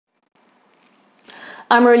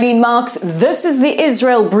I'm Marlene Marks. This is the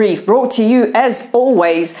Israel Brief, brought to you as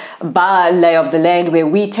always by Lay of the Land, where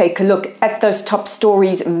we take a look at those top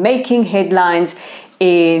stories making headlines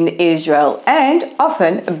in Israel and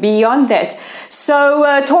often beyond that. So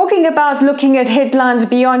talking about looking at headlines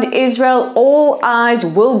beyond Israel, all eyes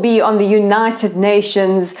will be on the United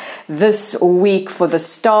Nations this week for the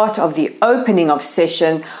start of the opening of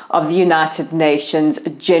session of the United Nations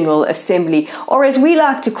General Assembly, or as we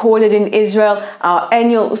like to call it in Israel, our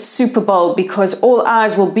annual Super Bowl, because all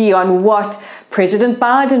eyes will be on what President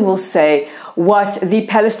Biden will say, what the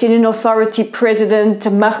Palestinian Authority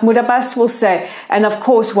President Mahmoud Abbas will say, and of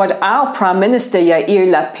course what our Prime Minister Yair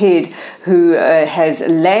Lapid, who has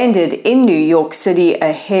landed in New York City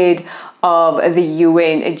ahead of the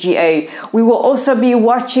UNGA. We will also be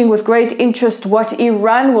watching with great interest what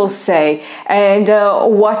Iran will say and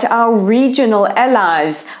what our regional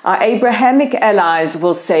allies, our Abrahamic allies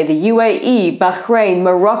will say, the UAE, Bahrain,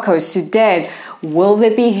 Morocco, Sudan. Will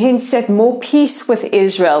there be hints at more peace with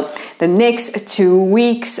Israel? The next 2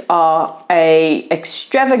 weeks are an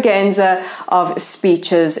extravaganza of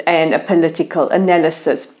speeches and a political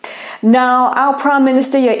analysis. Now, our Prime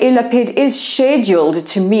Minister Yair Lapid is scheduled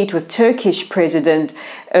to meet with Turkish President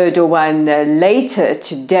Erdogan later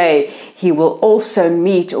today. He will also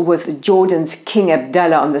meet with Jordan's King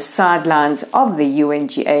Abdullah on the sidelines of the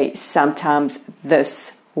UNGA sometimes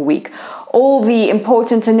this week. All the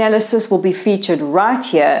important analysis will be featured right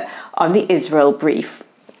here on the Israel Brief.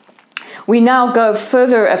 We now go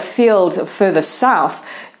further afield, further south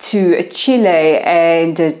to Chile,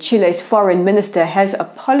 and Chile's foreign minister has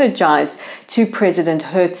apologized to President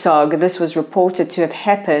Herzog. This was reported to have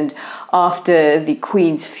happened after the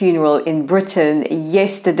Queen's funeral in Britain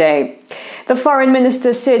yesterday. The foreign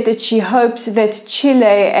minister said that she hopes that Chile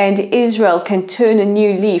and Israel can turn a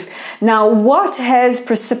new leaf. Now, what has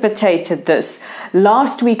precipitated this?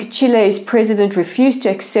 Last week, Chile's president refused to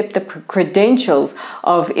accept the credentials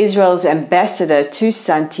of Israel's ambassador to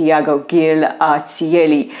Santiago, Gil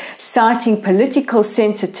Arzieli, citing political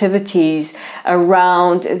sensitivities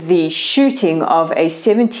around the shooting of a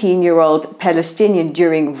 17-year-old Palestinian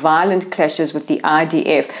during violent clashes with the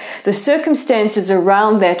IDF. The circumstances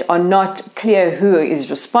around that are not clear who is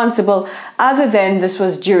responsible, other than this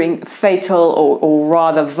was during fatal or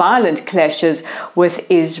rather violent clashes with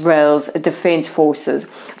Israel's defense forces.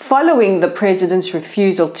 Following the president's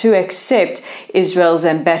refusal to accept Israel's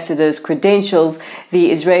ambassador's credentials, the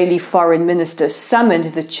Israeli foreign minister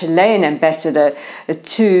summoned the Chilean ambassador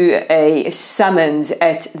to a summons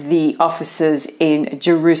at the offices in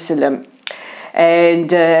Jerusalem. And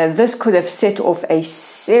this could have set off a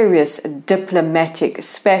serious diplomatic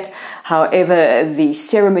spat. However, the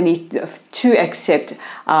ceremony to accept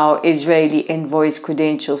our Israeli envoy's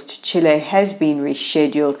credentials to Chile has been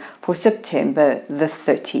rescheduled for September the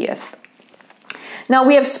 30th. Now,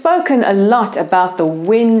 we have spoken a lot about the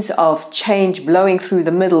winds of change blowing through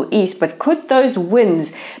the Middle East, but could those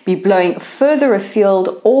winds be blowing further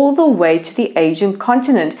afield all the way to the Asian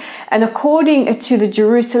continent? And according to the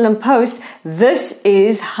Jerusalem Post, this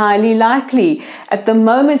is highly likely. At the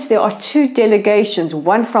moment, there are 2 delegations,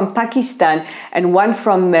 one from Pakistan and one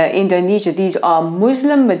from Indonesia. These are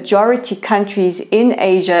Muslim majority countries in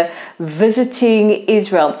Asia visiting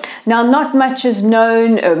Israel. Now, not much is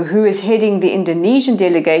known who is heading the Indonesian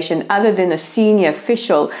delegation other than a senior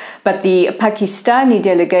official, but the Pakistani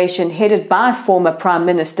delegation headed by former Prime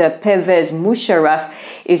Minister Pervez Musharraf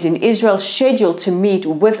is in Israel, scheduled to meet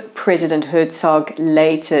with President Herzog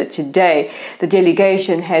later today. The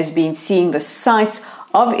delegation has been seeing the sights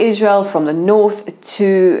of Israel from the north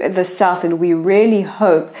to the south, and we really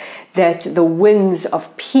hope that the winds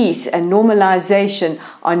of peace and normalization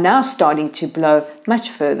are now starting to blow much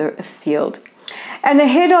further afield. And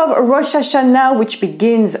ahead of Rosh Hashanah, which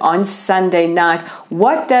begins on Sunday night,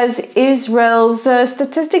 what does Israel's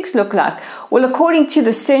statistics look like? Well, according to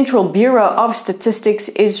the Central Bureau of Statistics,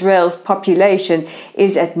 Israel's population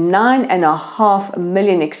is at 9.5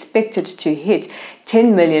 million, expected to hit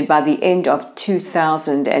 10 million by the end of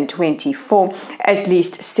 2024. At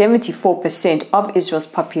least 74% of Israel's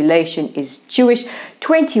population is Jewish,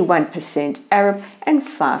 21% Arab, and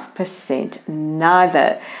 5%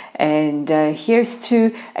 neither. And here's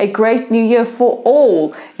to a great new year for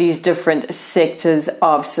all these different sectors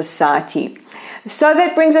of society. So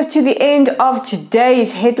that brings us to the end of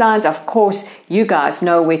today's headlines. Of course, you guys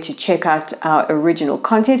know where to check out our original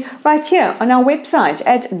content right here on our website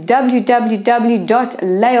at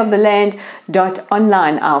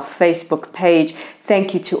www.layoftheland.online, our Facebook page.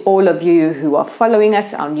 Thank you to all of you who are following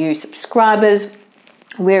us, our new subscribers.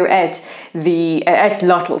 We're at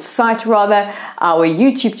Lottel's site rather. Our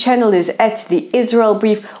YouTube channel is at the Israel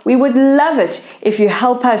Brief. We would love it if you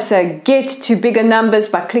help us get to bigger numbers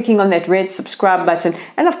by clicking on that red subscribe button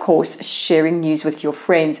and of course sharing news with your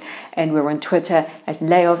friends. And we're on Twitter at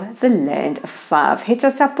LayofTheLand5. Hit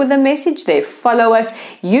us up with a message there. Follow us.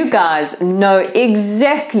 You guys know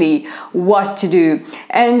exactly what to do.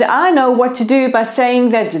 And I know what to do by saying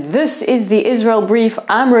that this is the Israel Brief.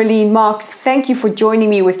 I'm Rolene Marks. Thank you for joining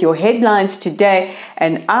me with your headlines today,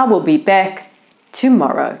 and I will be back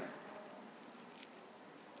tomorrow.